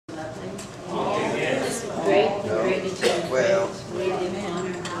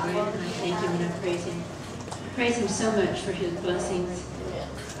praise Him so much for His blessings.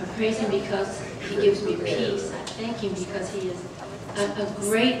 I praise Him because He gives me peace. I thank Him because He is a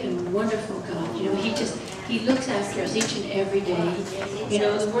great and wonderful God. You know, He looks after us each and every day. You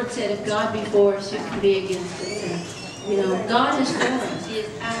know, the Word said, if God be for us, who can be against us? And, you know, God is for us. He is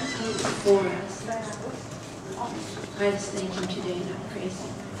absolutely for us. I just thank Him today and I praise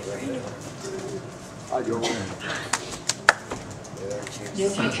Him. You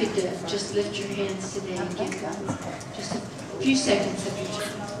know, if you could just lift your hands today and give God just a few seconds of your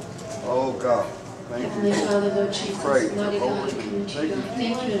time. Oh God. Heavenly Father, Lord Jesus, mighty God, I come to you. I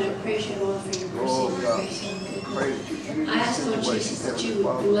thank you and I praise you, Lord, for your mercy and your grace and goodness. I ask, Lord Jesus, that you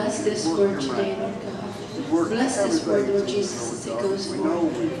would bless this word today, Lord God. Bless this word, Lord Jesus, as it goes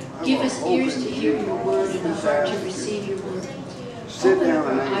forward. Give us ears to hear your word and a heart to receive your word. Open up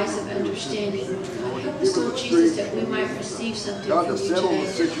our eyes of understanding, Lord God. Help us, Lord Jesus, that we might receive something from you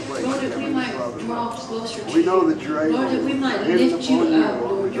today. Lord, that we might draw closer to you. Lord, that we might lift you up,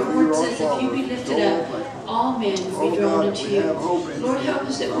 Lord. Your word says if you be lifted up, all men will be drawn into you. Lord, help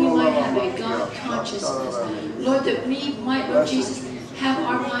us that we might have a God consciousness. Lord, that we might, Lord Jesus, have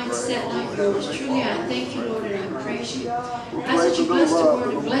our minds set like yours. Truly, I thank you, Lord, and I praise you. I ask that you bless the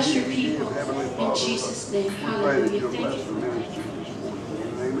word and bless your people. In Jesus' name, hallelujah. Thank you, Lord.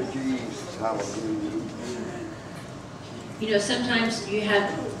 You know, sometimes you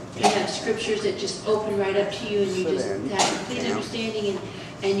have scriptures that just open right up to you and you just have complete understanding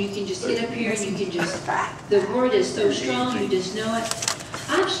and you can just get up here and you can just, the word is so strong, you just know it.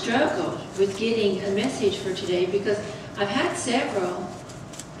 I've struggled with getting a message for today because I've had several,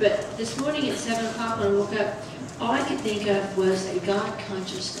 but this morning at 7 o'clock when I woke up, all I could think of was a God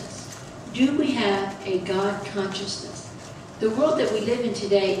consciousness. Do we have a God consciousness? The world that we live in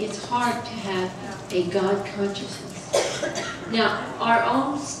today, it's hard to have a God consciousness. Now, our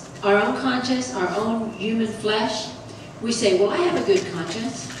own conscience, our own human flesh, we say, well, I have a good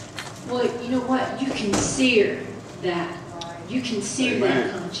conscience. Well, you know what? You can sear that. You can sear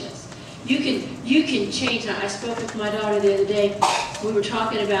that conscience. You can change. I spoke with my daughter the other day. We were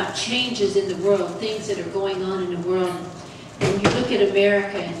talking about changes in the world, things that are going on in the world. And you look at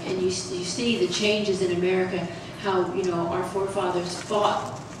America and you see the changes in America, how, you know, our forefathers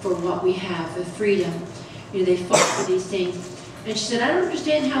fought for what we have, for freedom. You know, they fought for these things. And she said, I don't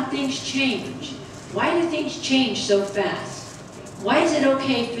understand how things change. Why do things change so fast? Why is it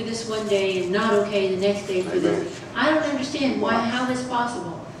okay for this one day and not okay the next day for this? I don't understand how that's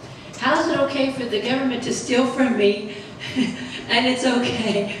possible. How is it okay for the government to steal from me and it's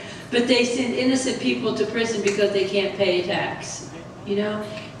okay, but they send innocent people to prison because they can't pay a tax? You know,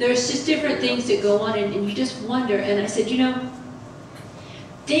 there's just different things that go on and you just wonder. And I said, you know,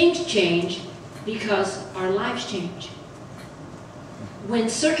 things change because our lives change. When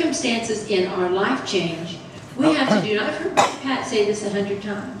circumstances in our life change, we have to do, and I've heard Pat say this 100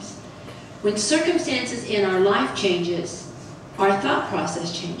 times, when circumstances in our life changes, our thought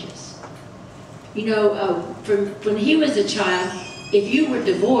process changes. You know, when he was a child, if you were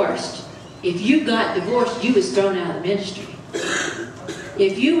divorced, if you got divorced, you was thrown out of the ministry.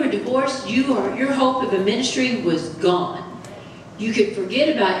 If you were divorced, your hope of a ministry was gone. You could forget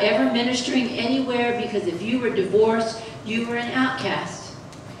about ever ministering anywhere because if you were divorced, you were an outcast.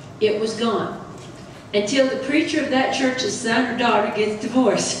 It was gone. Until the preacher of that church's son or daughter gets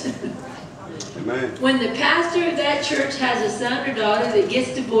divorced. Amen. When the pastor of that church has a son or daughter that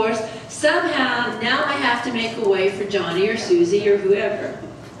gets divorced, somehow now I have to make a way for Johnny or Susie or whoever.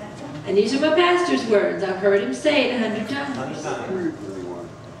 And these are my pastor's words. I've heard him say it 100 times.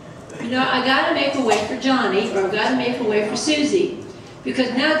 You know, I got to make a way for Johnny, or I've got to make a way for Susie.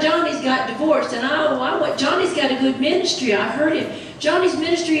 Because now Johnny's got divorced, and Johnny's got a good ministry. I heard him. Johnny's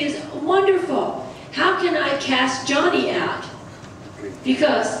ministry is wonderful. How can I cast Johnny out?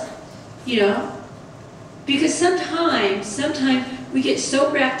 Because, you know, because sometimes we get so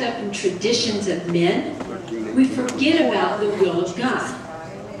wrapped up in traditions of men, we forget about the will of God.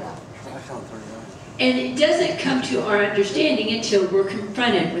 And it doesn't come to our understanding until we're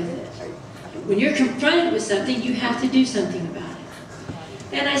confronted with it. When you're confronted with something, you have to do something about it.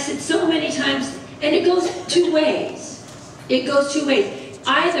 And I said so many times, and it goes two ways. It goes two ways.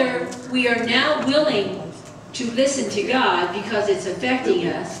 Either we are now willing to listen to God because it's affecting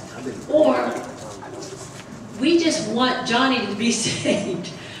us, or we just want Johnny to be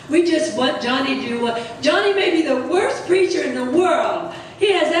saved. We just want Johnny to do what? Johnny may be the worst preacher in the world.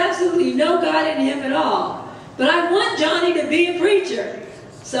 He has absolutely no God in him at all. But I want Johnny to be a preacher.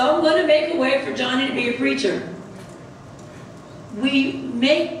 So I'm going to make a way for Johnny to be a preacher. We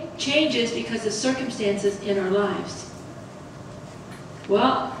make changes because of circumstances in our lives.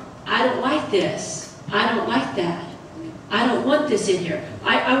 Well, I don't like this. I don't like that. I don't want this in here.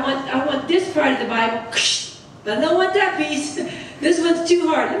 I want this part of the Bible, but I don't want that piece. This one's too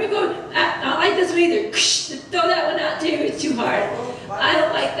hard. Let me go. I don't like this one either. Throw that one out too. It's too hard. I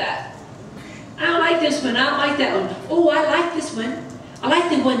don't like that. I don't like this one. I don't like that one. Oh, I like this one. I like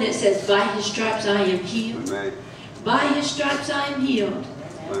the one that says, by His stripes I am healed. Amen. By His stripes I am healed.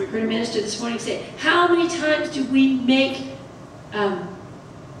 I heard a minister this morning say, how many times do we make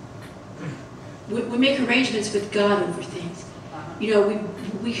arrangements with God over things? You know,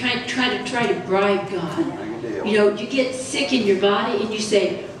 we kind of try to bribe God. You know, you get sick in your body and you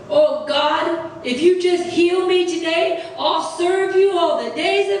say, oh God, if you just heal me today, I'll serve you all the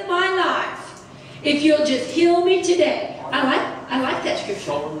days of my life. If you'll just heal me today. I like that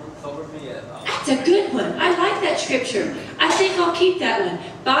scripture. That's a good one. I like that scripture. I think I'll keep that one.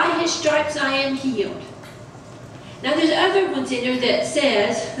 By His stripes I am healed. Now there's other ones in there that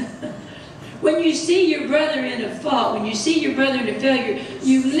says, when you see your brother in a fault, when you see your brother in a failure,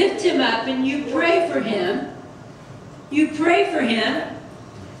 you lift him up and you pray for him. You pray for him.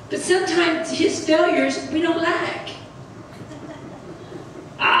 But sometimes his failures we don't like.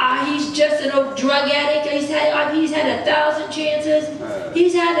 He's just an old drug addict. He's had 1,000 chances.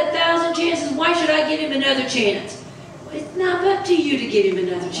 He's had 1,000 chances. Why should I give him another chance? It's not up to you to give him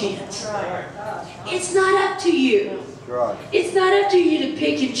another chance. It's not up to you. It's not up to you to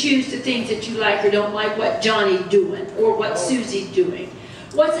pick and choose the things that you like or don't like, what Johnny's doing or what Susie's doing.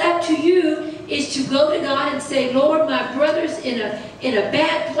 What's up to you is to go to God and say, Lord, my brother's in a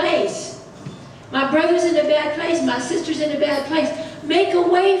bad place. My brother's in a bad place. My sister's in a bad place. Make a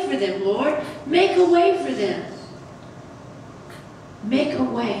way for them, Lord. Make a way for them. Make a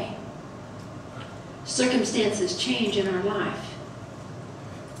way. Circumstances change in our life.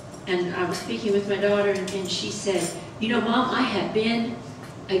 And I was speaking with my daughter, and she said, you know, Mom, I have been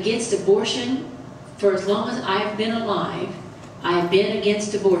against abortion for as long as I've been alive. I have been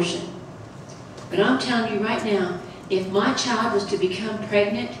against abortion. But I'm telling you right now, if my child was to become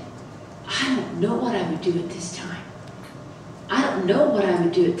pregnant, I don't know what I would do at this time. I don't know what I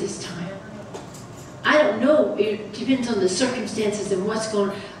would do at this time. I don't know. It depends on the circumstances and what's going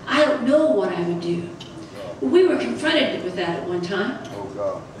on. I don't know what I would do. We were confronted with that at one time. Oh,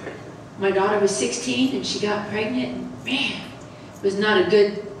 God. My daughter was 16 and she got pregnant. And man, it was not a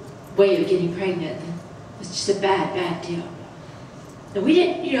good way of getting pregnant. It was just a bad, bad deal. And we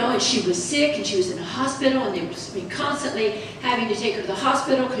didn't, you know, and she was sick and she was in a hospital and they were constantly having to take her to the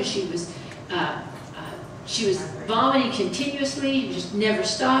hospital because she was vomiting continuously and just never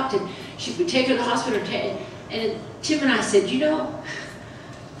stopped. And she would take her to the hospital and Tim and I said, you know,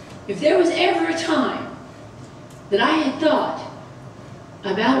 if there was ever a time that I had thought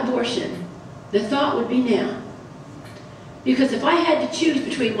about abortion, the thought would be now. Because if I had to choose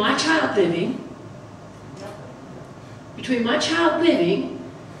between my child living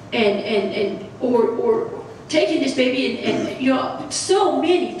or taking this baby and you know, so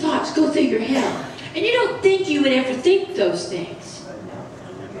many thoughts go through your head. And you don't think you would ever think those things.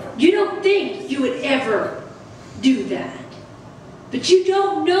 You don't think you would ever do that. But you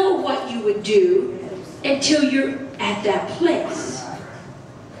don't know what you would do until you're at that place.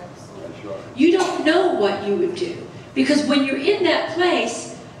 You don't know what you would do. Because when you're in that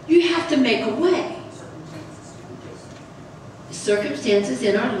place, you have to make a way. The circumstances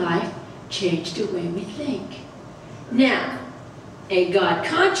in our life change the way we think. Now, a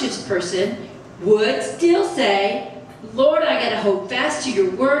God-conscious person would still say, Lord, I got to hold fast to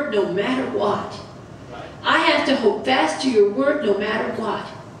your word no matter what. I have to hold fast to your word no matter what.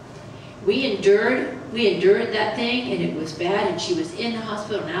 We endured that thing, and it was bad, and she was in the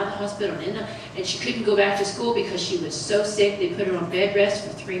hospital, and out of the hospital, and she couldn't go back to school because she was so sick. They put her on bed rest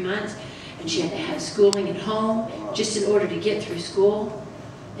for 3 months, and she had to have schooling at home just in order to get through school.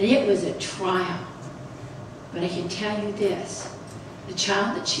 And it was a trial. But I can tell you this, the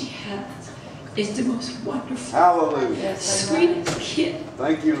child that she has is the most wonderful, hallelujah, sweetest kid.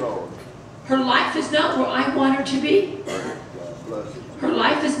 Thank you, Lord. Her life is not where I want her to be. Her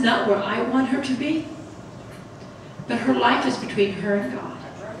life is not where I want her to be. But her life is between her and God.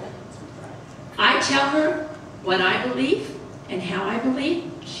 I tell her what I believe and how I believe.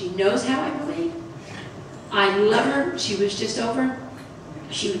 She knows how I believe. I love her. She was just over.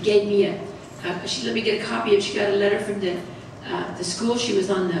 She gave me she let me get a copy of, she got a letter from the school. She was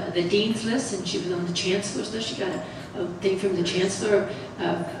on the dean's list and she was on the chancellor's list. She got a thing from the chancellor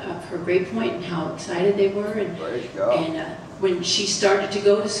of her grade point and how excited they were. And when she started to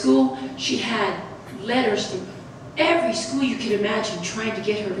go to school, she had letters from every school you could imagine trying to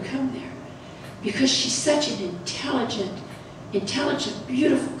get her to come there. Because she's such an intelligent,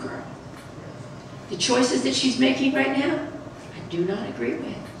 beautiful girl. The choices that she's making right now, I do not agree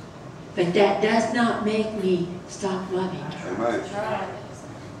with. But that does not make me stop loving her. Amen.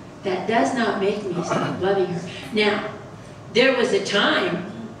 That does not make me stop loving her. Now, there was a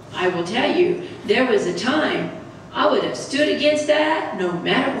time, I will tell you, there was a time I would have stood against that no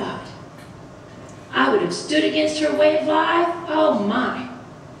matter what. I would have stood against her way of life. Oh my.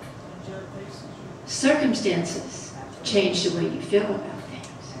 Circumstances change the way you feel about things.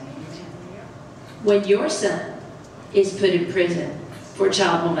 When your son is put in prison for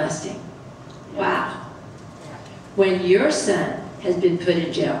child molesting, wow. When your son has been put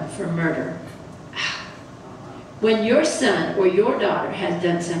in jail for murder, when your son or your daughter has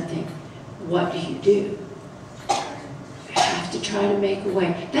done something, what do? You have to try to make a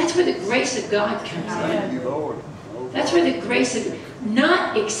way. That's where the grace of God comes in. Thank you, Lord. That's where the grace of,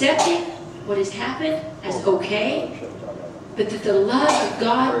 not accepting what has happened as okay, but that the love of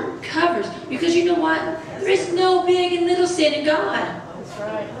God covers. Because you know what? There is no big and little sin in God.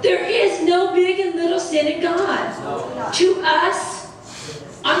 There is no big and little sin in God. To us,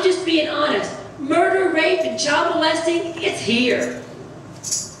 I'm just being honest, murder, rape, and child molesting, it's here.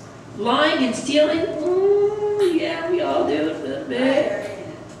 Lying and stealing, yeah, we all do it a little bit.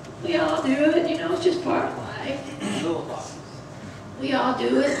 We all do it, you know, it's just part of life. We all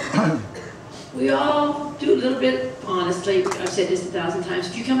do it. We all do a little bit, honestly. I've said this 1,000 times.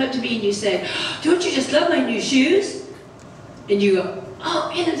 If you come up to me and you say, don't you just love my new shoes? And you go, oh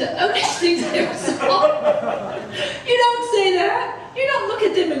man, those are the ugliest things I ever saw. You don't say that. You don't look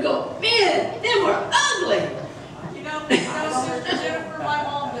at them and go, man, them are ugly. You know, Sister Jennifer, my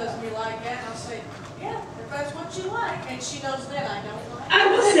mom does me like that. And I'll say, yeah, if that's what you like. And she knows that I don't like it.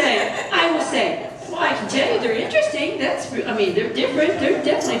 I will say, well, I can tell you they're interesting. I mean, they're different. They're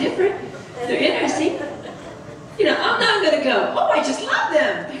definitely different. They're interesting. You know, I'm not going to go, oh, I just love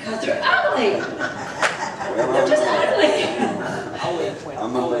them because they're ugly. They're just ugly.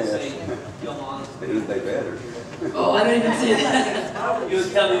 I'm a mess. Isn't they better? Oh, I don't even see that. You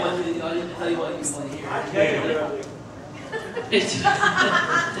would tell me what you want to hear.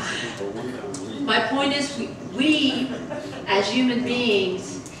 My point is, we, as human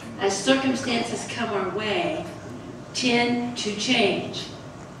beings, as circumstances come our way, tend to change.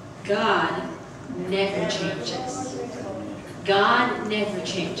 God never changes. God never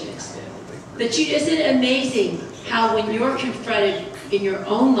changes. But isn't it amazing how when you're confronted in your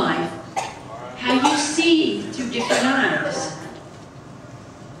own life, how you see through different eyes.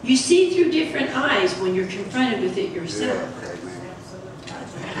 You see through different eyes when you're confronted with it yourself.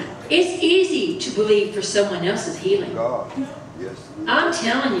 It's easy to believe for someone else's healing. I'm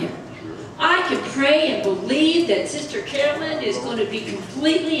telling you. I can pray and believe that Sister Carolyn is going to be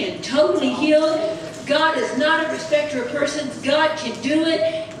completely and totally healed. God is not a respecter of persons. God can do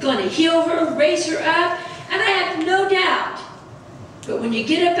it. Going to heal her, raise her up. And I have no doubt. But when you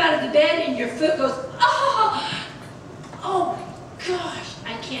get up out of the bed and your foot goes, oh my gosh,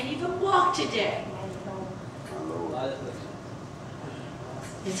 I can't even walk today.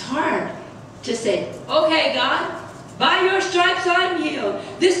 It's hard to say, okay, God, by your stripes I'm healed.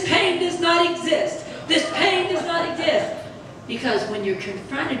 This pain does not exist. This pain does not exist. Because when you're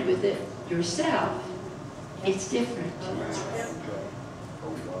confronted with it yourself, it's different.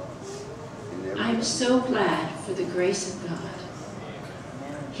 I'm so glad for the grace of God.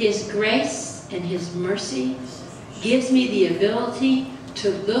 His grace and His mercy gives me the ability to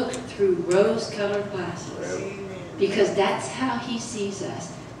look through rose-colored glasses. Because that's how He sees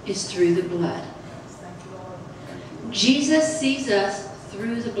us, is through the blood. Jesus sees us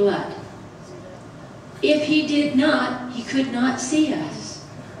through the blood. If He did not, He could not see us.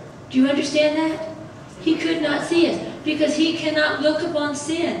 Do you understand that? He could not see us because He cannot look upon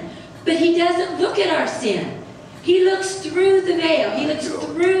sin. But He doesn't look at our sin. He looks through the veil. He looks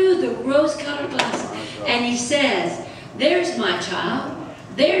through the rose-colored glasses. And He says, there's my child.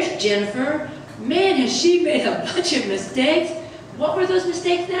 There's Jennifer. Man, has she made a bunch of mistakes. What were those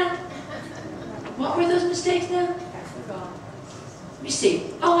mistakes now? What were those mistakes now? Let me see.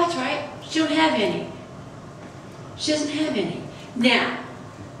 Oh, that's right. She don't have any. She doesn't have any. Now,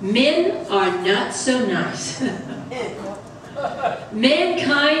 men are not so nice.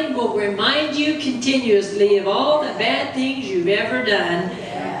 Mankind will remind you continuously of all the bad things you've ever done,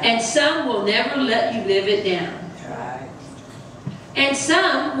 and some will never let you live it down. And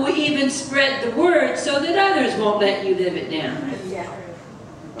some will even spread the word so that others won't let you live it down.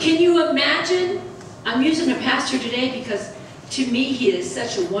 Can you imagine? I'm using a pastor today because to me he is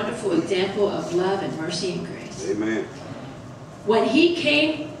such a wonderful example of love and mercy and grace. Amen. When he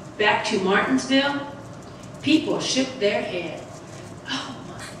came back to Martinsville, people shook their head. Oh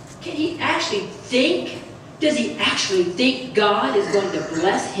Can he actually think? Does he actually think God is going to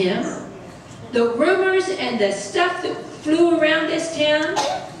bless him? The rumors and the stuff that flew around this town,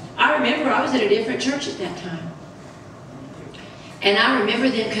 I remember I was at a different church at that time. And I remember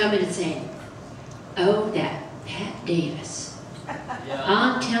them coming and saying, oh, that Pat Davis.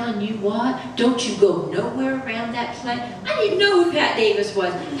 I'm telling you what, don't you go nowhere around that place. I didn't know who Pat Davis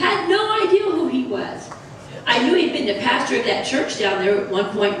was. Had no idea who he was. I knew he'd been the pastor of that church down there at one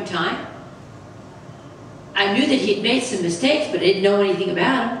point in time. I knew that he'd made some mistakes, but I didn't know anything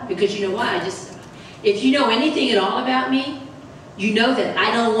about him. Because you know why? If you know anything at all about me, you know that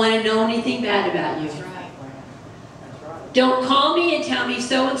I don't want to know anything bad about you. That's right. Don't call me and tell me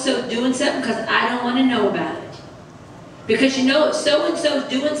so-and-so doing something because I don't want to know about it. Because you know if so-and-so's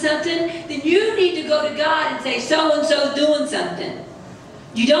doing something, then you need to go to God and say so-and-so's doing something.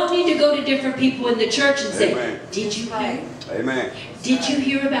 You don't need to go to different people in the church and say, Amen. did you hear? Amen. Did you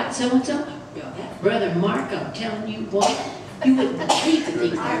hear about so-and-so? That brother Mark, I'm telling you what, you wouldn't believe the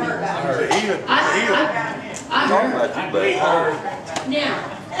things I heard about him. I heard. Now,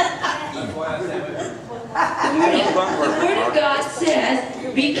 the Word of God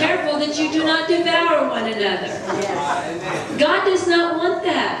says, be careful that you do not devour one another. God does not want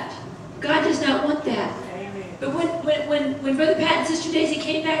that. God does not want that. But when Brother Pat and Sister Daisy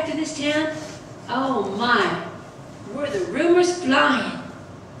came back to this town, oh my, were the rumors flying.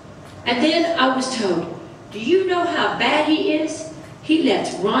 And then I was told, do you know how bad he is? He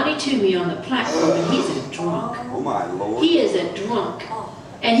lets Ronnie Toomey on the platform and he's a drunk. Oh my Lord. He is a drunk.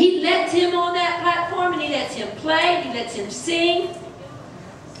 And he lets him on that platform and he lets him play, and he lets him sing.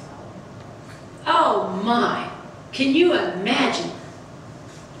 Oh my. Can you imagine?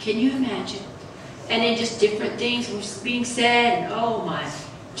 Can you imagine? And then just different things were being said, and oh my,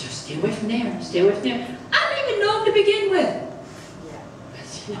 just stay away from there, stay away from there. I don't even know him to begin with.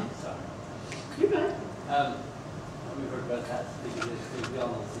 You're right. We heard about that speaking this week. We all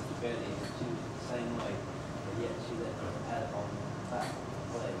know Sister Betty, and she was the same way, but yet she let her pat on the platform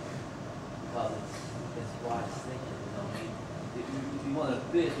play because it's wise thinking. You know, I mean, if you want to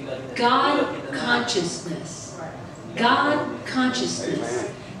fish, you got to get God consciousness. God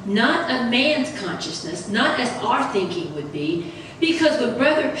consciousness. Not a man's consciousness, not as our thinking would be. Because when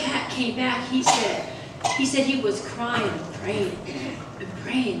Brother Pat came back, he said he was crying and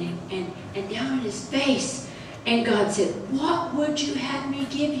praying and down on his face. And God said, what would you have me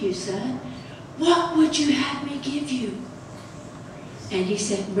give you, son? What would you have me give you? And he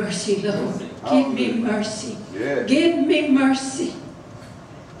said, mercy, Lord. Give me mercy. Yeah. Give me mercy.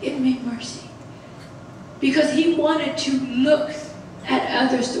 Give me mercy. Because he wanted to look at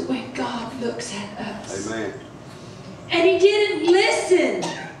others the way God looks at us. Amen. And he didn't listen.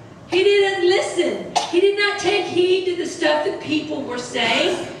 He didn't listen. He did not take heed to the stuff that people were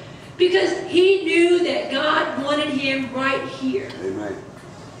saying because he knew that God wanted him right here. Amen.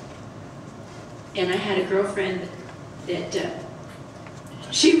 And I had a girlfriend that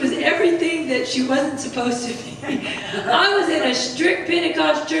she was everything that she wasn't supposed to be. I was in a strict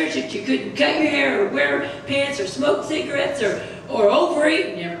Pentecost church that you couldn't cut your hair or wear pants or smoke cigarettes or overeat,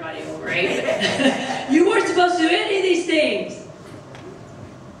 and everybody overate. You weren't supposed to do any of these things.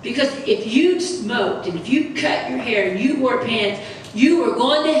 Because if you smoked and if you cut your hair and you wore pants, you were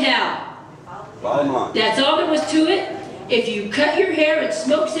going to hell. That's all there was to it. If you cut your hair and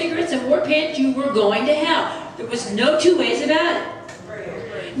smoked cigarettes and wore pants, you were going to hell. There was no two ways about it.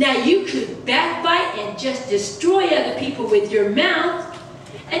 Now you could backbite and just destroy other people with your mouth,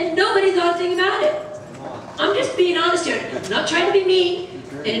 and nobody thought a thing about it. I'm just being honest here. I'm not trying to be mean.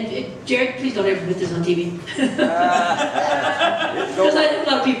 And Jared, please don't ever put this on TV. Because I have a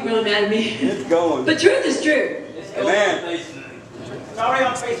lot of people really mad at me. It's going. But truth is true. Amen. It's already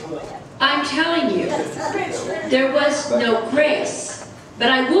on Facebook. I'm telling you, there was no grace. But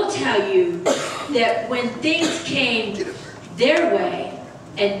I will tell you that when things came their way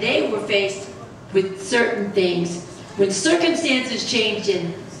and they were faced with certain things, when circumstances changed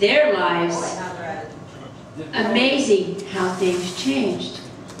in their lives, amazing how things changed.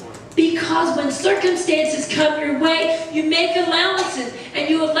 Because when circumstances come your way, you make allowances and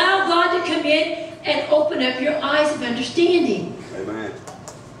you allow God to come in and open up your eyes of understanding. Amen.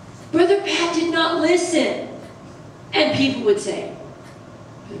 Brother Pat did not listen. And people would say,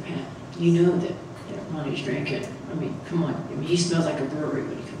 Brother Pat, you know that Ronnie's drinking. I mean, come on. I mean, he smells like a brewery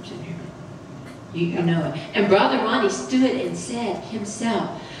when he comes in here. You know it. And Brother Ronnie stood and said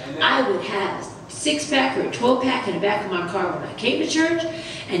himself, I would have a 6-pack or a 12-pack in the back of my car when I came to church,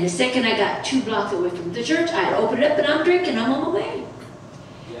 and the second I got 2 blocks away from the church, I'd open it up and I'm drinking. I'm on my way.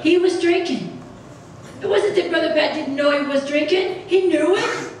 He was drinking. It wasn't that Brother Pat didn't know he was drinking. He knew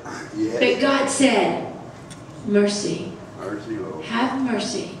it. Yes. But God said, mercy. Mercy, Lord. Have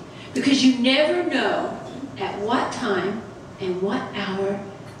mercy. Because you never know at what time and what hour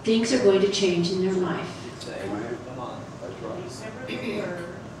things are going to change in their life. Amen. Come on. That's right. December the 3rd.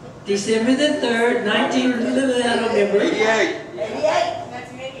 December the 3rd, I don't remember. 88.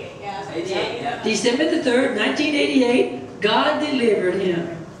 1988, yeah. 88, yeah. December the 3rd, 1988, God delivered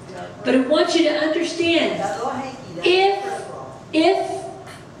him. But I want you to understand, if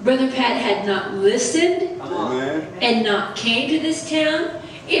Brother Pat had not listened Come on. Amen. and not came to this town,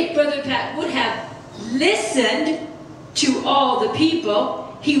 if Brother Pat would have listened to all the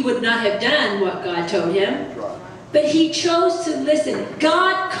people, he would not have done what God told him. That's right. But he chose to listen.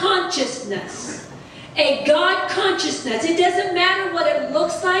 God consciousness. A God consciousness. It doesn't matter what it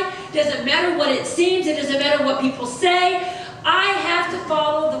looks like. It doesn't matter what it seems. It doesn't matter what people say. I have to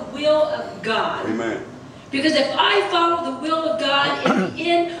follow the will of God. Amen. Because if I follow the will of God, in the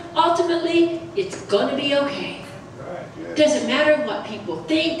end, ultimately, it's going to be okay. Yes. Doesn't matter what people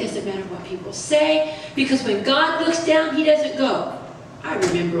think. Doesn't matter what people say. Because when God looks down, he doesn't go, I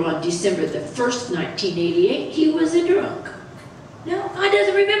remember on December the 1st, 1988, he was a drunk. No, God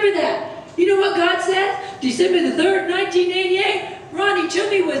doesn't remember that. You know what God says? December the 3rd, 1988, Ronnie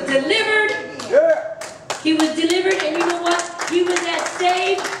Toomey was delivered. Yeah. He was delivered, and you know what? He was as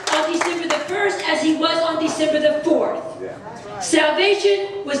saved on December the 1st as he was on December the 4th. Yeah.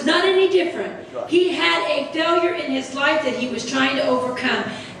 Salvation was not any different. That's right. He had a failure in his life that he was trying to overcome,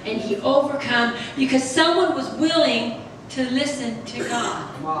 and he overcome because someone was willing to listen to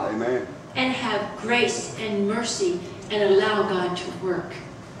God Come on. Amen. and have grace and mercy and allow God to work.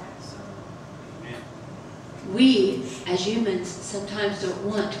 We, as humans, sometimes don't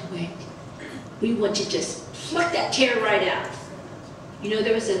want to wait. We want to just pluck that tear right out. You know,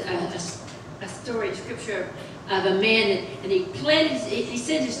 there was a story in Scripture of a man, and he planted, he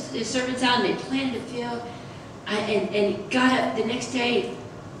sent his servants out, and they planted a field, and he got up the next day.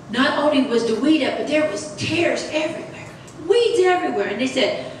 Not only was the weed up, but there was tares everywhere. Weeds everywhere. And they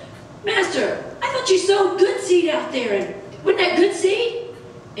said, Master, I thought you sowed good seed out there. And wasn't that good seed?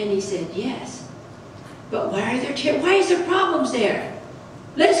 And he said, yes. But why are there tares? Why is there problems there?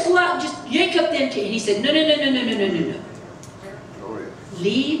 Let us go out and just yank up them tares. And he said, no. Go ahead.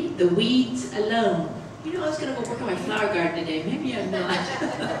 Leave the weeds alone. You know, I was going to go work on my flower garden today. Maybe I'm not.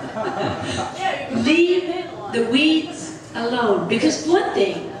 Yeah, you can Leave the weeds alone. Because one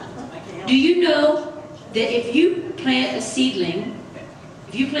thing, do you know that if you plant a seedling,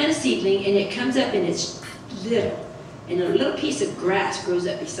 and it comes up and it's little, and a little piece of grass grows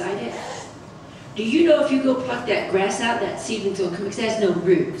up beside it, do you know if you go pluck that grass out, that seedling's going to come because it has no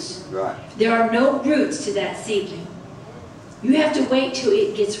roots? Right. There are no roots to that seedling. You have to wait till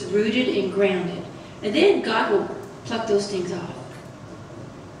it gets rooted and grounded. And then God will pluck those things off.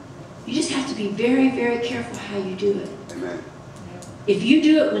 You just have to be very, very careful how you do it. Amen. If you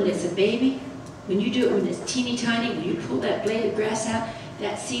do it when it's a baby, when you do it when it's teeny tiny, when you pull that blade of grass out,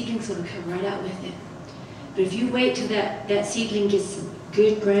 that seedling's going to come right out with it. But if you wait till that seedling gets some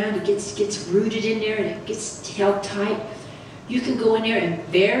good ground, it gets rooted in there and it gets held tight, you can go in there and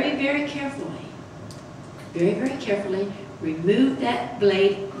very, very carefully remove that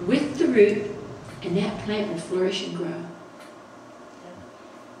blade with the root, and that plant will flourish and grow.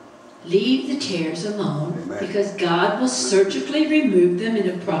 Leave the tares alone. Amen. Because God will surgically remove them in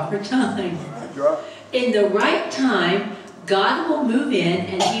a proper time. That's right. In the right time, God will move in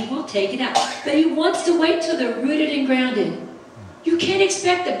and he will take it out. But he wants to wait till they're rooted and grounded. You can't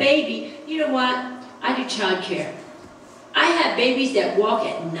expect a baby. You know what? I do child care. I have babies that walk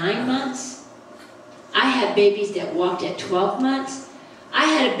at 9 months. I have babies that walked at 12 months. I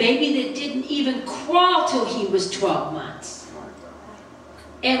had a baby that didn't even crawl till he was 12 months.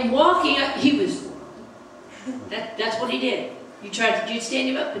 And walking up, that's what he did. You'd stand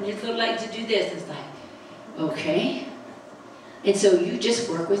him up and his little legs would do this. It's like, okay. And so you just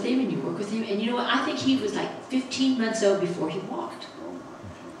work with him and you work with him. And you know what? I think he was like 15 months old before he walked.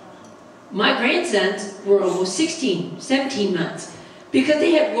 My grandsons were almost 16, 17 months. Because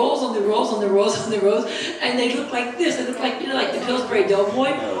they had rolls on the rolls on the rolls on the rolls. And they looked like this. They looked like, you know, like the Pillsbury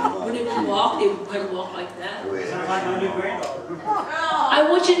Doughboy. When they would walk, they would kind of walk like that. Sounds like my new granddaughter. I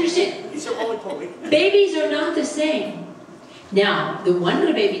want you to understand, He's a roly-poly. babies are not the same. Now, the one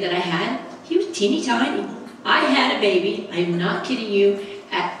little baby that I had, he was teeny tiny. I had a baby, I'm not kidding you,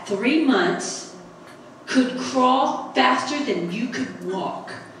 at 3 months, could crawl faster than you could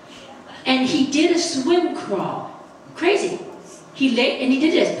walk. And he did a swim crawl. Crazy. He lay and he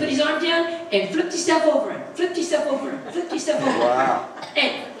did this, put his arm down and flipped himself over and flipped himself over and flipped himself over. Wow.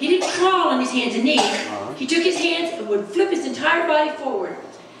 And he didn't crawl on his hands and knees. He took his hands and would flip his entire body forward.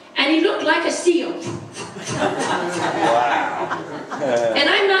 And he looked like a seal. Wow. And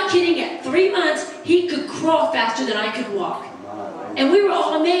I'm not kidding, at 3 months, he could crawl faster than I could walk. And we were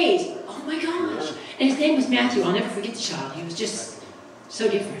all amazed. Oh my gosh. And his name was Matthew. I'll never forget the child. He was just so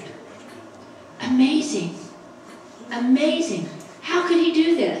different. Amazing. Amazing. How could he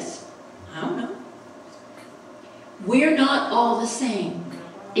do this? I don't know. We're not all the same.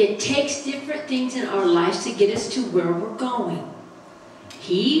 It takes different things in our lives to get us to where we're going.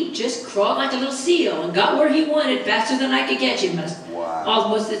 He just crawled like a little seal and got where he wanted faster than I could catch him most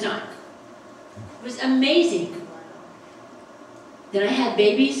of the time. It was amazing. Then I had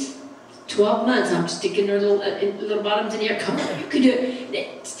babies, 12 months. I'm sticking their little bottoms in the air. Come on, you can do it.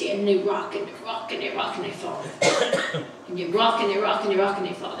 They stand and they rock and they rock and they rock and they fall down. And you rock and they rock and they rock and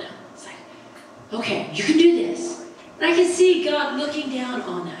they fall down. It's like, okay, you can do this. And I can see God looking down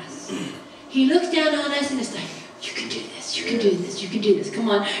on us. He looks down on us and it's like, you can do this, you can do this, you can do this. Come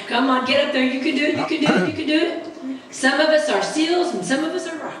on, get up there. You can do it, you can do it, you can do it. Some of us are seals and some of us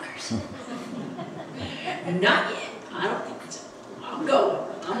are rockers. Not yet. I don't think so. I'm going.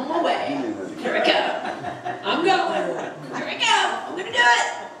 I'm on my way. Here I go. I'm going. Here I go. I'm going to do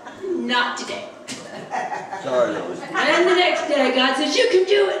it. Not today. Sorry, Lord. And the next day, God says, you can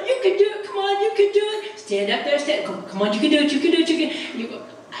do it. You can do it. Come on, you can do it. Stand up there. Come on, you can do it. You can do it. You can. And you go,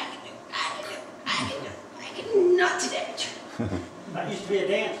 I can do it. I can do it. I can do it. I can. Not today. That used to be a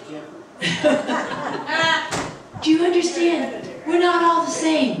dance, Jennifer. Do you understand? We're not all the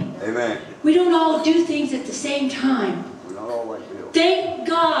same. Amen. We don't all do things at the same time. We're not all like Bill. Thank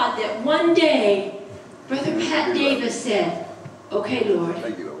God that one day, Brother Pat Davis said, okay, Lord,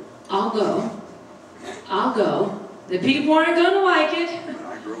 Thank you, Lord. I'll go. I'll go. The people aren't going to like it.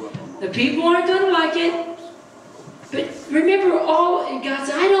 I grew up on The people aren't going to like it. But remember God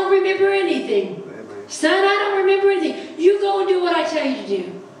said, I don't remember anything. Amen. Son, I don't remember anything. You go and do what I tell you to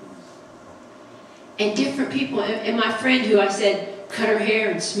do. And different people, and my friend who I said cut her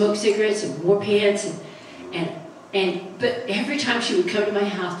hair and smoked cigarettes and wore pants but every time she would come to my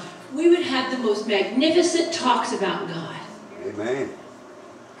house, we would have the most magnificent talks about God. Amen.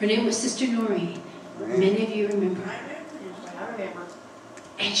 Her name was Sister Noreen. Many of you remember. I remember.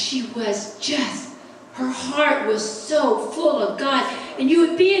 And she was just, her heart was so full of God. And you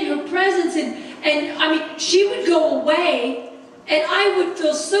would be in her presence and I mean, she would go away and I would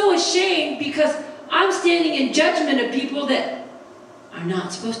feel so ashamed because I'm standing in judgment of people that are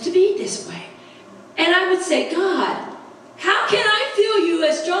not supposed to be this way. And I would say, God, how can I feel you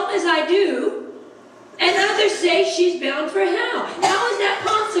as strong as I do and others say she's bound for hell? How is that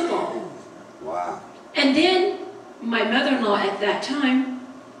possible? Wow. And then my mother-in-law at that time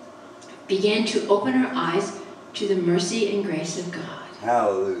began to open her eyes to the mercy and grace of God.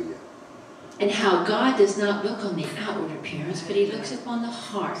 Hallelujah. And how God does not look on the outward appearance, but he looks upon the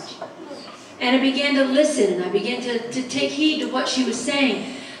heart. And I began to listen, and I began to take heed to what she was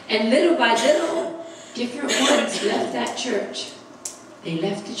saying. And little by little, different ones left that church. They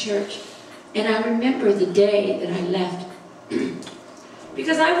left the church. And I remember the day that I left.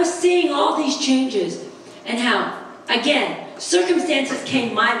 Because I was seeing all these changes. And how, again, circumstances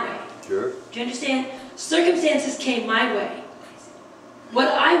came my way. Sure. Do you understand? Circumstances came my way. What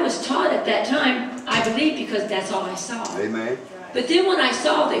I was taught at that time, I believe because that's all I saw. Amen. But then when I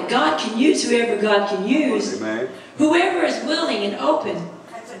saw that God can use whoever God can use, Amen. whoever is willing and open.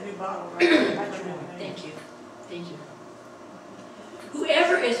 That's a new bottle, right? Thank you. Thank you.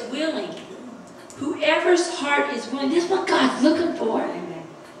 Whoever is willing, whoever's heart is willing, that's what God's looking for.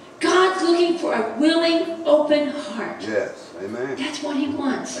 God's looking for a willing, open heart. Yes. Amen. That's what he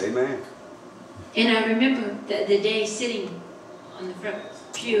wants. Amen. And I remember the day sitting on the front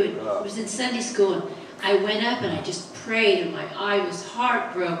pew, and it was in Sunday school, and I went up and I just prayed, and my eye was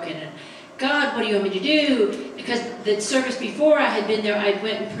heartbroken, and God, what do you want me to do? Because the service before I had been there, I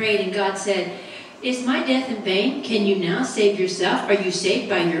went and prayed, and God said, is my death in vain? Can you now save yourself? Are you saved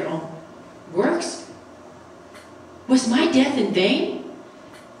by your own works? Was my death in vain?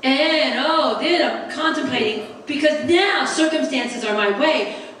 And then I'm contemplating, because now circumstances are my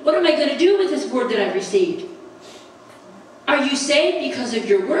way. What am I going to do with this word that I received? Are you saved because of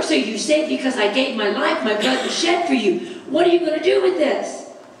your works? Are you saved because I gave my life, my blood was shed for you? What are you going to do with this?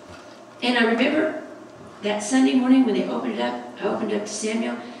 And I remember that Sunday morning when they opened it up, I opened it up to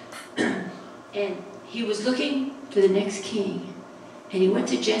Samuel, and he was looking for the next king. And he went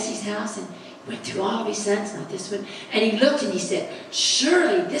to Jesse's house and went through all of his sons, not this one. And he looked and he said,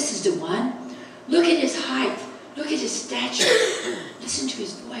 surely this is the one. Look at his height. Look at his stature. Listen to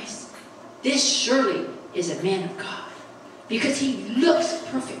his voice. This surely is a man of God. Because he looks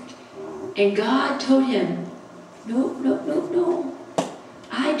perfect. And God told him, no.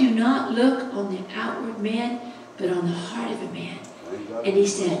 I do not look on the outward man, but on the heart of a man. And he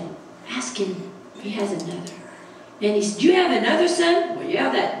said, ask him if he has another. And he said, do you have another son? Well,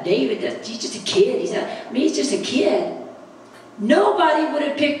 yeah, that David, he's just a kid. He said, I mean, he's just a kid. Nobody would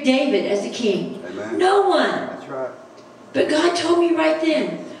have picked David as the king. Amen. No one. That's right. But God told me right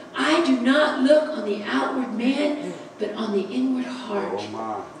then, I do not look on the outward man, but on the inward heart. Oh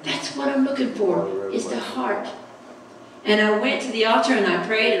my. That's what I'm looking for, is the heart. And I went to the altar and I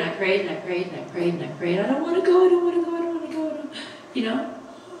prayed and I prayed and I prayed and I prayed and I prayed. I don't want to go, I don't want to go, I don't want to go. I don't. You know,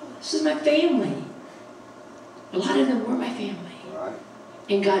 this is my family. A lot of them were my family. Right.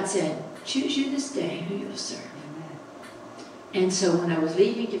 And God said, choose you this day who you will serve. And so when I was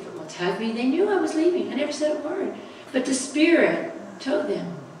leaving, different ones hugged me. They knew I was leaving. I never said a word. But the Spirit told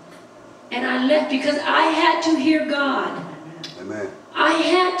them. And I left because I had to hear God. Amen. I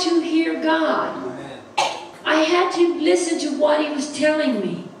had to hear God. Amen. I had to listen to what He was telling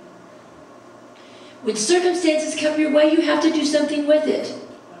me. When circumstances come your way, you have to do something with it.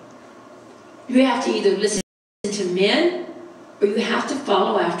 You have to either listen to men, or you have to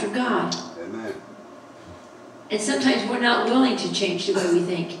follow after God. Amen. And sometimes we're not willing to change the way we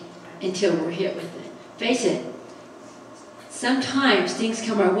think until we're hit with it. Face it. Sometimes things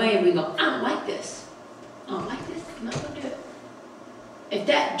come our way and we go, I don't like this. I don't like this. I'm not going to do it. If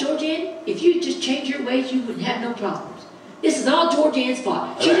that, Georgianne, if you just change your ways, you wouldn't have no problems. This is all Georgianne's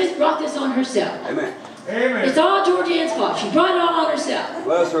fault. She just brought this on herself. Amen. Amen. It's all Georgianne's fault. She brought it all on herself.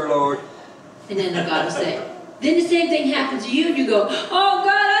 Bless her, Lord. And then God will say, then the same thing happens to you and you go, oh God,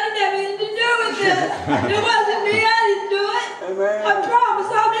 I didn't have anything to do with this. It wasn't me. I didn't do it. Amen. I promise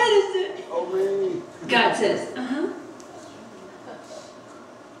I'm innocent. Oh, me. God says,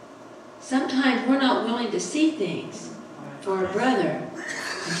 Sometimes we're not willing to see things for our brother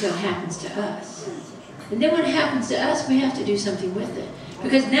until it happens to us. And then when it happens to us, we have to do something with it.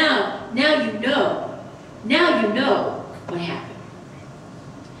 Because now you know. Now you know what happened.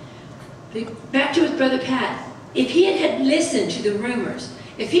 Back to his brother Pat. If he had listened to the rumors,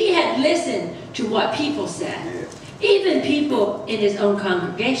 if he had listened to what people said, even people in his own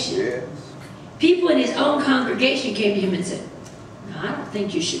congregation, Yes. people in his own congregation came to him and said, no, I don't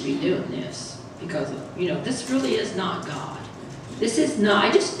think you should be doing this because, this really is not God. This is not,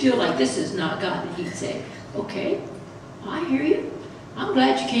 I just feel like this is not God. And he'd say, okay, I hear you. I'm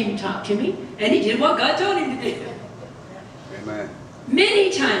glad you came and talked to me. And he did what God told him to do. Amen.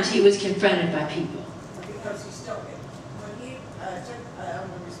 Many times he was confronted by people. Because he still, when he took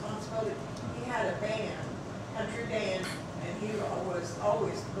the responsibility, he had a band, country band, and he was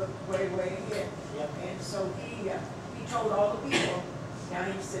always looked way, way ahead. And so he told all the people, now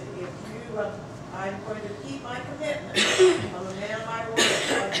he said, if you, I'm going to keep my commitment, I'm a man of my word,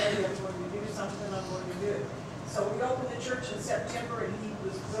 I tell you I'm going to do something, I'm going to do it. So we opened the church in September, and he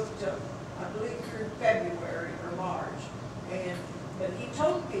was booked up, I believe, through February or March. But he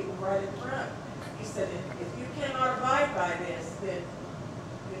told people right in front, he said, if you cannot abide by this, then,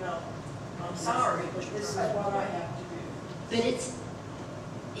 I'm sorry, but this is what I have to do. But it's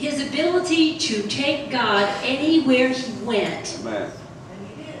his ability to take God anywhere he went. Amen. And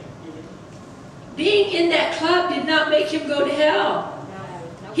he did. Being in that club did not make him go to hell.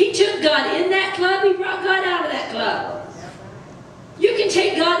 He took God in that club, he brought God out of that club. You can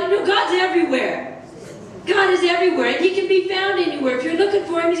take God, God's everywhere. God is everywhere, and he can be found anywhere. If you're looking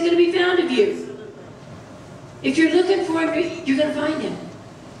for him, he's going to be found of you. If you're looking for him, you're going to find him.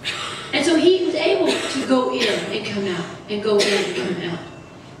 And so he was able to go in and come out, and go in and come out,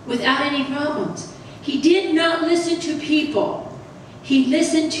 without any problems. He did not listen to people. He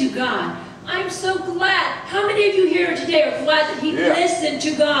listened to God. I'm so glad. How many of you here today are glad that he listened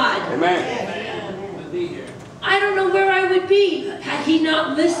to God? Amen. I don't know where I would be had he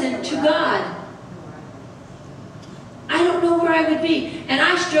not listened to God. I don't know where I would be. And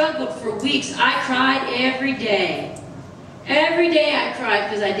I struggled for weeks. I cried every day. Every day I cried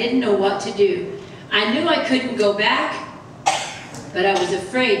because I didn't know what to do. I knew I couldn't go back, but I was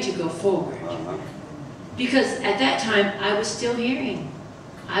afraid to go forward. Because at that time, I was still hearing.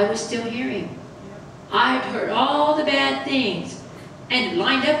 I was still hearing. I had heard all the bad things and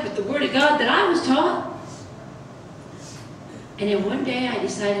lined up with the Word of God that I was taught. And then one day I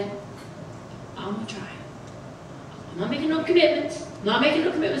decided, I'm going to try. I'm not making no commitments. I'm not making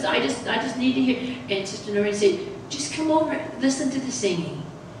no commitments. I just need to hear. And Sister Noreen said, just come over and listen to the singing.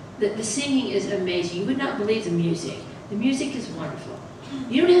 The singing is amazing. You would not believe the music. The music is wonderful.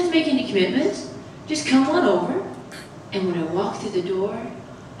 You don't have to make any commitments. Just come on over. And when I walked through the door,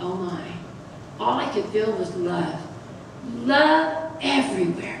 oh my, all I could feel was love. Love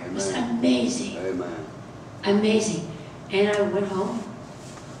everywhere. It was amazing. Amen. Amazing. And I went home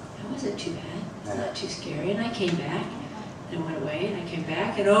That wasn't too bad. It's not too scary. And I came back. And I went away, and I came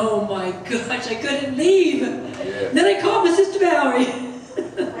back, and oh my gosh, I couldn't leave. Yeah. Then I called my sister Valerie.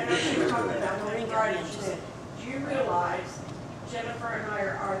 I know she was talking about Marine Guardian. She said, do you realize Jennifer and I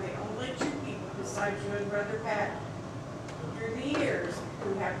are the only two people besides you and Brother Pat through the years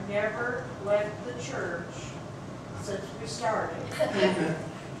who have never left the church since we started Never.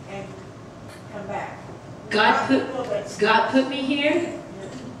 and come back. God put me here,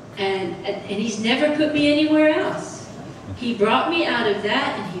 and He's never put me anywhere else. He brought me out of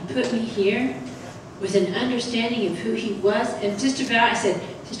that, and He put me here with an understanding of who He was. And Sister Val, I said,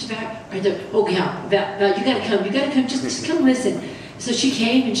 Sister Val, oh yeah, Val, you gotta come, just come listen. So she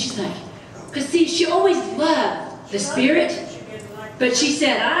came, and she's like, because see, she always loved the Spirit, but she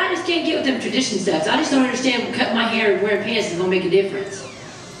said, I just can't get with them tradition stuff. I just don't understand cutting my hair and wearing pants is gonna make a difference.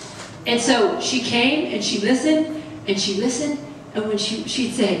 And so she came, and she listened, and when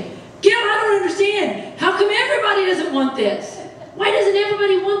she'd say, Gil, I don't understand. How come everybody doesn't want this? Why doesn't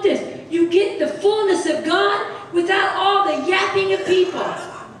everybody want this? You get the fullness of God without all the yapping of people.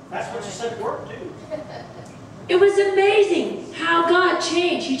 That's what you said work too. It was amazing how God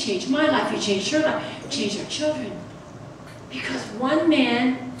changed. He changed my life. He changed her life. He changed our children. Because one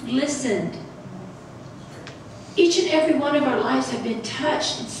man listened. Each and every one of our lives have been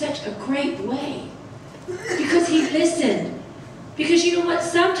touched in such a great way. Because he listened. Because you know what?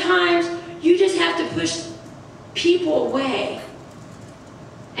 Sometimes you just have to push people away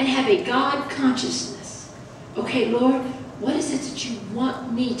and have a God consciousness. Okay, Lord, what is it that you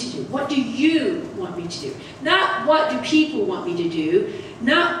want me to do? What do you want me to do? Not what do people want me to do.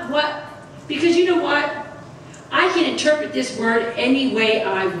 Not what, because you know what? I can interpret this word any way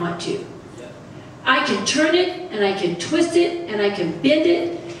I want to. I can turn it, and I can twist it, and I can bend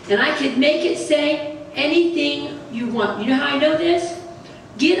it, and I can make it say anything you want. You know how I know this?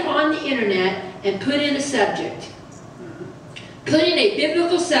 Get on the internet and put in a subject. Put in a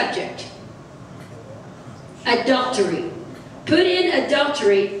biblical subject. Adultery. Put in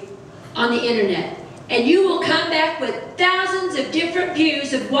adultery on the internet. And you will come back with thousands of different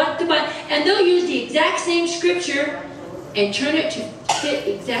views of what the Bible, and they'll use the exact same scripture and turn it to fit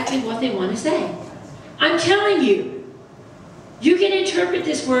exactly what they want to say. I'm telling you, you can interpret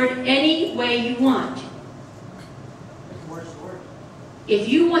this word any way you want. If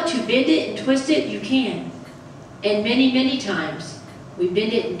you want to bend it and twist it, you can. And many, many times, we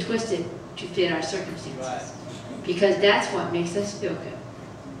bend it and twist it to fit our circumstances. Right. Because that's what makes us feel good.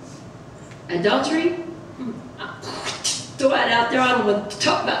 Adultery? Throw that out there. I don't want to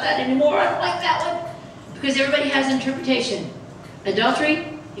talk about that anymore. I don't like that one. Because everybody has an interpretation.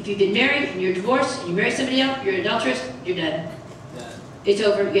 Adultery, if you've been married and you're divorced and you marry somebody else, you're an adulteress, you're done. Yeah. It's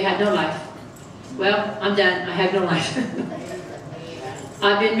over. You have no life. Well, I'm done. I have no life.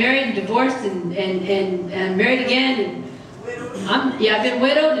 I've been married and divorced and married again. And I've been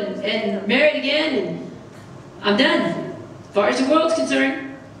widowed and married again, and I'm done. As far as the world's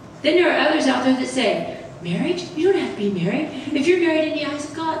concerned. Then there are others out there that say, marriage? You don't have to be married. If you're married in the eyes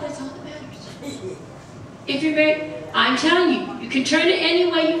of God, that's all that matters. If you're married, I'm telling you, you can turn it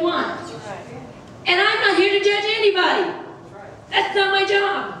any way you want. And I'm not here to judge anybody. That's not my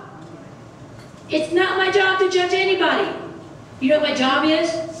job. It's not my job to judge anybody. You know what my job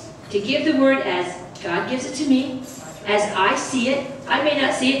is? To give the word as God gives it to me, as I see it. I may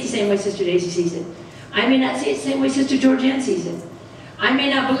not see it the same way Sister Daisy sees it. I may not see it the same way Sister Georgianne sees it. I may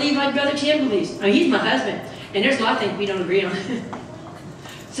not believe like Brother Tim believes. Oh, he's my husband. And there's a lot of things we don't agree on.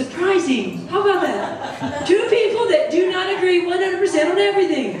 Surprising. How about that? Two people that do not agree 100% on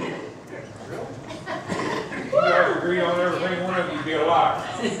everything. If you guys agree on everything, one of you be a liar.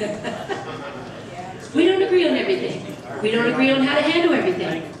 We don't agree on everything. We don't agree on how to handle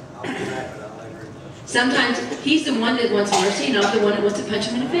everything. Sometimes he's the one that wants mercy and I'm the one that wants to punch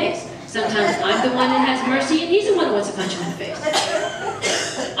him in the face. Sometimes I'm the one that has mercy and he's the one that wants to punch him in the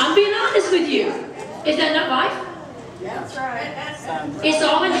face. I'm being honest with you. Is that not life? That's right. It's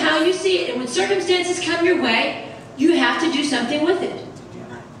all in how you see it. And when circumstances come your way, you have to do something with it.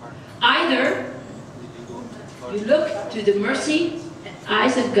 Either you look through the mercy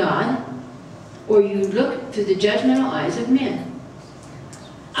eyes of God, or you look through the judgmental eyes of men.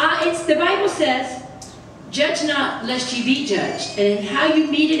 The Bible says, judge not lest ye be judged, and in how you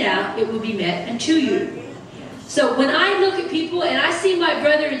mete it out, it will be met unto you. So when I look at people and I see my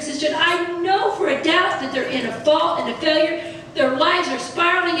brother and sister, and I know for a doubt that they're in a fault and a failure, their lives are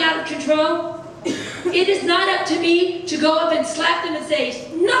spiraling out of control, it is not up to me to go up and slap them and say,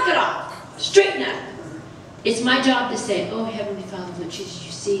 knock it off, straighten up. It's my job to say, oh Heavenly Father, Lord Jesus,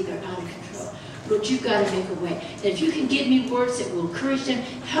 you see they're out of control. Lord, you've got to make a way. And if you can give me words that will encourage them,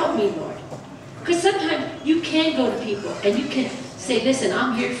 help me, Lord. Because sometimes you can go to people and you can say, listen,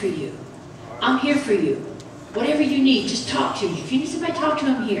 I'm here for you. I'm here for you. Whatever you need, just talk to me. If you need somebody to talk to,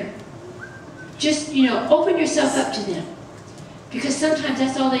 I'm here. Just, open yourself up to them. Because sometimes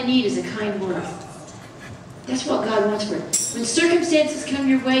that's all they need is a kind word. That's what God wants for it. When circumstances come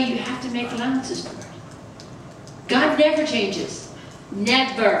your way, you have to make allowances for it. God never changes.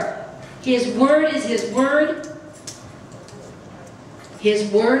 Never. His word is His word. His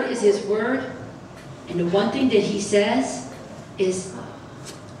word is His word. And the one thing that He says is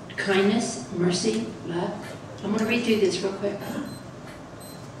kindness, mercy, love. I'm going to read through this real quick.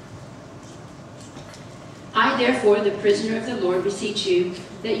 I, therefore, the prisoner of the Lord, beseech you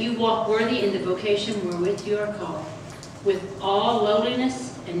that you walk worthy in the vocation wherewith you are called, with all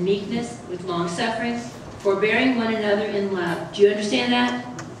lowliness and meekness, with long-suffering, forbearing one another in love. Do you understand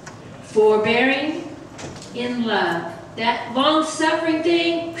that? Forbearing in love. That long-suffering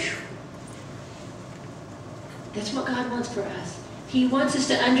thing, whew, that's what God wants for us. He wants us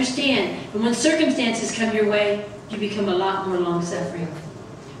to understand. And when circumstances come your way, you become a lot more long-suffering.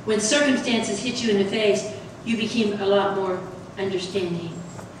 When circumstances hit you in the face, you become a lot more understanding.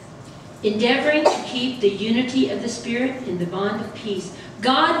 Endeavoring to keep the unity of the Spirit in the bond of peace.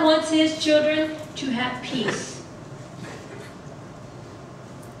 God wants His children to have peace.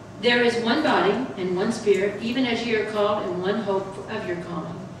 There is one body and one Spirit, even as ye are called, and one hope of your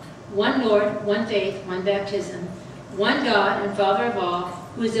calling. One Lord, one faith, one baptism, one God and Father of all,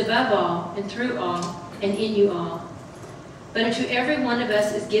 who is above all, and through all, and in you all. But unto every one of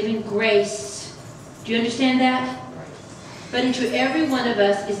us is given grace. Do you understand that? But unto every one of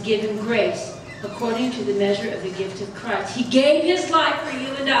us is given grace, according to the measure of the gift of Christ. He gave His life for you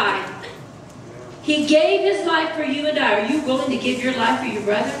and I. He gave His life for you and I. Are you willing to give your life for your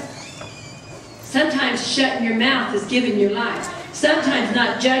brother? Sometimes shutting your mouth is giving your life. Sometimes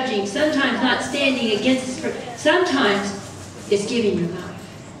not judging. Sometimes not standing against His spirit. Sometimes it's giving your life.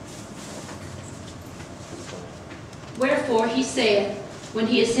 Wherefore He saith, when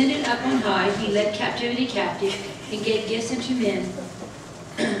He ascended up on high, He led captivity captive, and gave gifts unto men.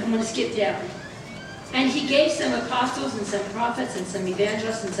 I'm going to skip down. And He gave some apostles, and some prophets, and some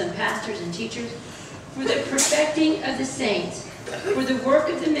evangelists, and some pastors and teachers, for the perfecting of the saints, for the work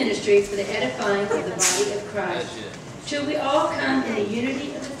of the ministry, for the edifying of the body of Christ, till we all come in the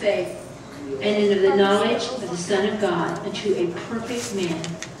unity of the faith, and into the knowledge of the Son of God, unto a perfect man,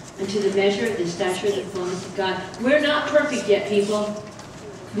 unto the measure of the stature of the fullness of God. We're not perfect yet, people.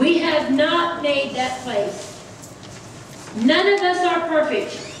 We have not made that place. None of us are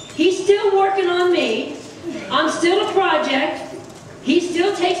perfect. He's still working on me. I'm still a project. He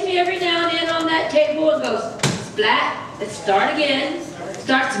still takes me every now and then on that table and goes, splat, let's start again.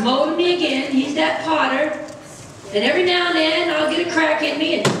 Starts molding me again. He's that potter. And every now and then I'll get a crack in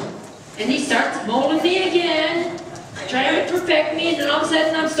me and he starts molding me again, trying to perfect me, and then all of a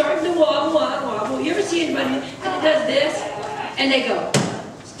sudden I'm starting to wobble. You ever see anybody that does this? And they go,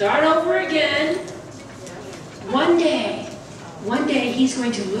 start over again. One day He's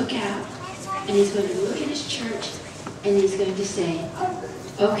going to look out and He's going to look at His church and He's going to say,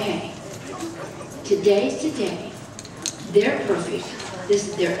 okay, today's today. They're perfect.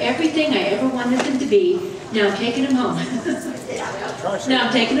 They're everything I ever wanted them to be. Now I'm taking them home. Now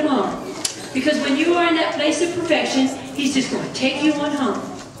I'm taking them home. Because when you are in that place of perfection, He's just going to take you on home.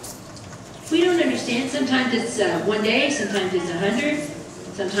 We don't understand. Sometimes it's 1 day, sometimes it's 100,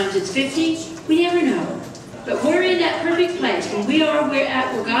 sometimes it's 50. We never know. But we're in that perfect place. When we're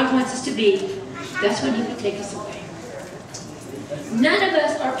at where God wants us to be, that's when He will take us away. None of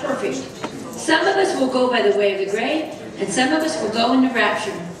us are perfect. Some of us will go by the way of the grave, and some of us will go in the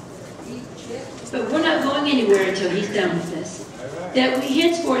rapture. But we're not going anywhere until He's done with us. That we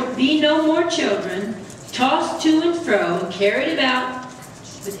henceforth be no more children, tossed to and fro, and carried about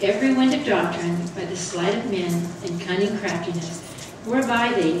with every wind of doctrine by the sleight of men and cunning craftiness,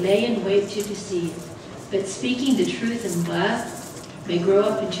 whereby they lay in wait to deceive. But speaking the truth in love, may grow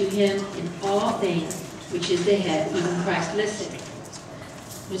up into Him in all things, which is the head, even Christ. Listen,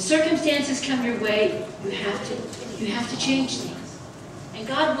 when circumstances come your way, you have to change things. And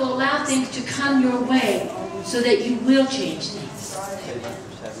God will allow things to come your way so that you will change things.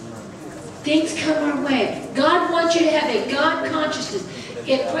 Things come our way. God wants you to have a God consciousness.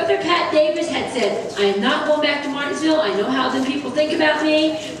 If Brother Pat Davis had said, I am not going back to Martinsville, I know how the people think about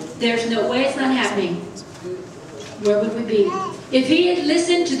me, there's no way it's not happening, where would we be? If he had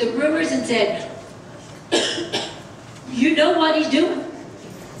listened to the rumors and said, you know what he's doing.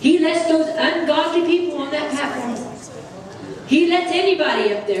 He lets those ungodly people on that platform. He lets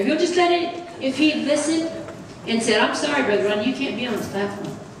anybody up there. He'll just let it, if he listened and said, I'm sorry, Brother Ron, you can't be on this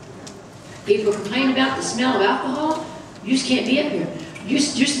platform. People complain about the smell of alcohol, you just can't be up here. You're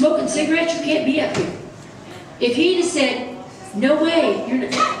smoking cigarettes, you can't be up here. If he'd have said, no way, you're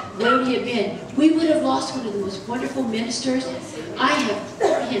not, where would he have been? We would have lost one of the most wonderful ministers. I have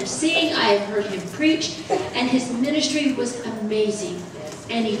heard him sing, I have heard him preach, and his ministry was amazing.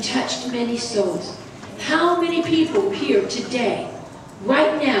 And he touched many souls. How many people here today,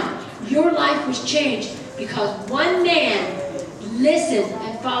 right now, your life was changed because one man listened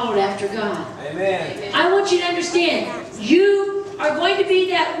and followed after God? Amen. I want you to understand, you are going to be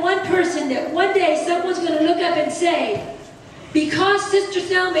that one person that one day someone's going to look up and say, because Sister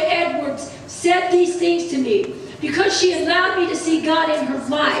Thelma Edwards said these things to me, because she allowed me to see God in her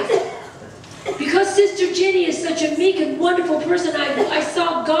life, because Sister Jenny is such a meek and wonderful person, I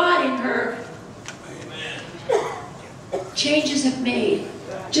saw God in her. Changes have made.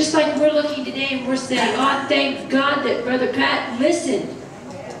 Just like we're looking today and we're saying, oh, thank God that Brother Pat listened.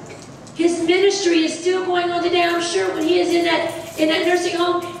 His ministry is still going on today. I'm sure when he is in that nursing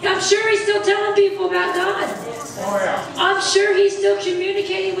home, I'm sure he's still telling people about God. Oh, yeah. I'm sure he's still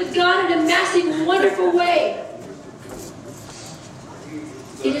communicating with God in a massive, wonderful way.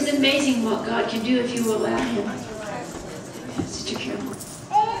 It is amazing what God can do if you will allow him. Sister Carol.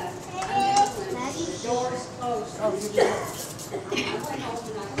 The doors closed on the church. I went home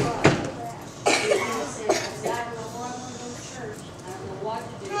and I cried. And I said, I don't know where I'm going to go to church. I don't know what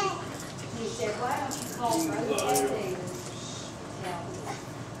to do. He said, why don't you call Brother Ed Davis and tell me?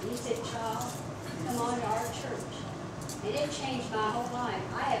 And he said, child, come on to our church. And it changed my whole life.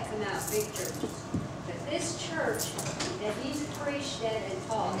 I have come out of big churches. But this church that he's preached at and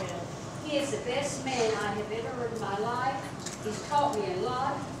taught, he is the best man I have ever heard in my life. He's taught me a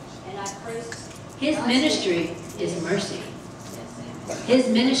lot, and I praise His ministry is mercy. His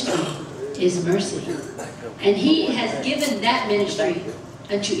ministry is mercy. And he has given that ministry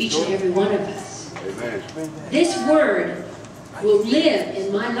unto each and every one of us. Amen. This word will live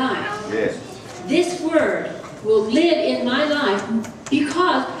in my life. Yes. This word will live in my life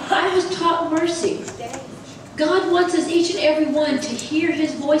because I was taught mercy. God wants us, each and every one, to hear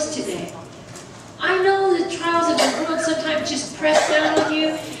his voice today. I know the trials of the world sometimes just press down on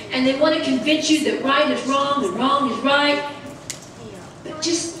you and they want to convince you that right is wrong and wrong is right. But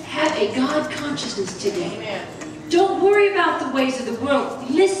just have a God consciousness today. Don't worry about the ways of the world.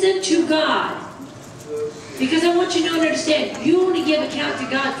 Listen to God. Because I want you to know and understand, you only give account to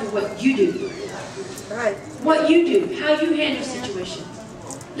God for what you do. Right. What you do, how you handle situations.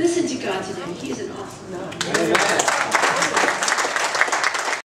 Listen to God today. He is an awesome God. Amen.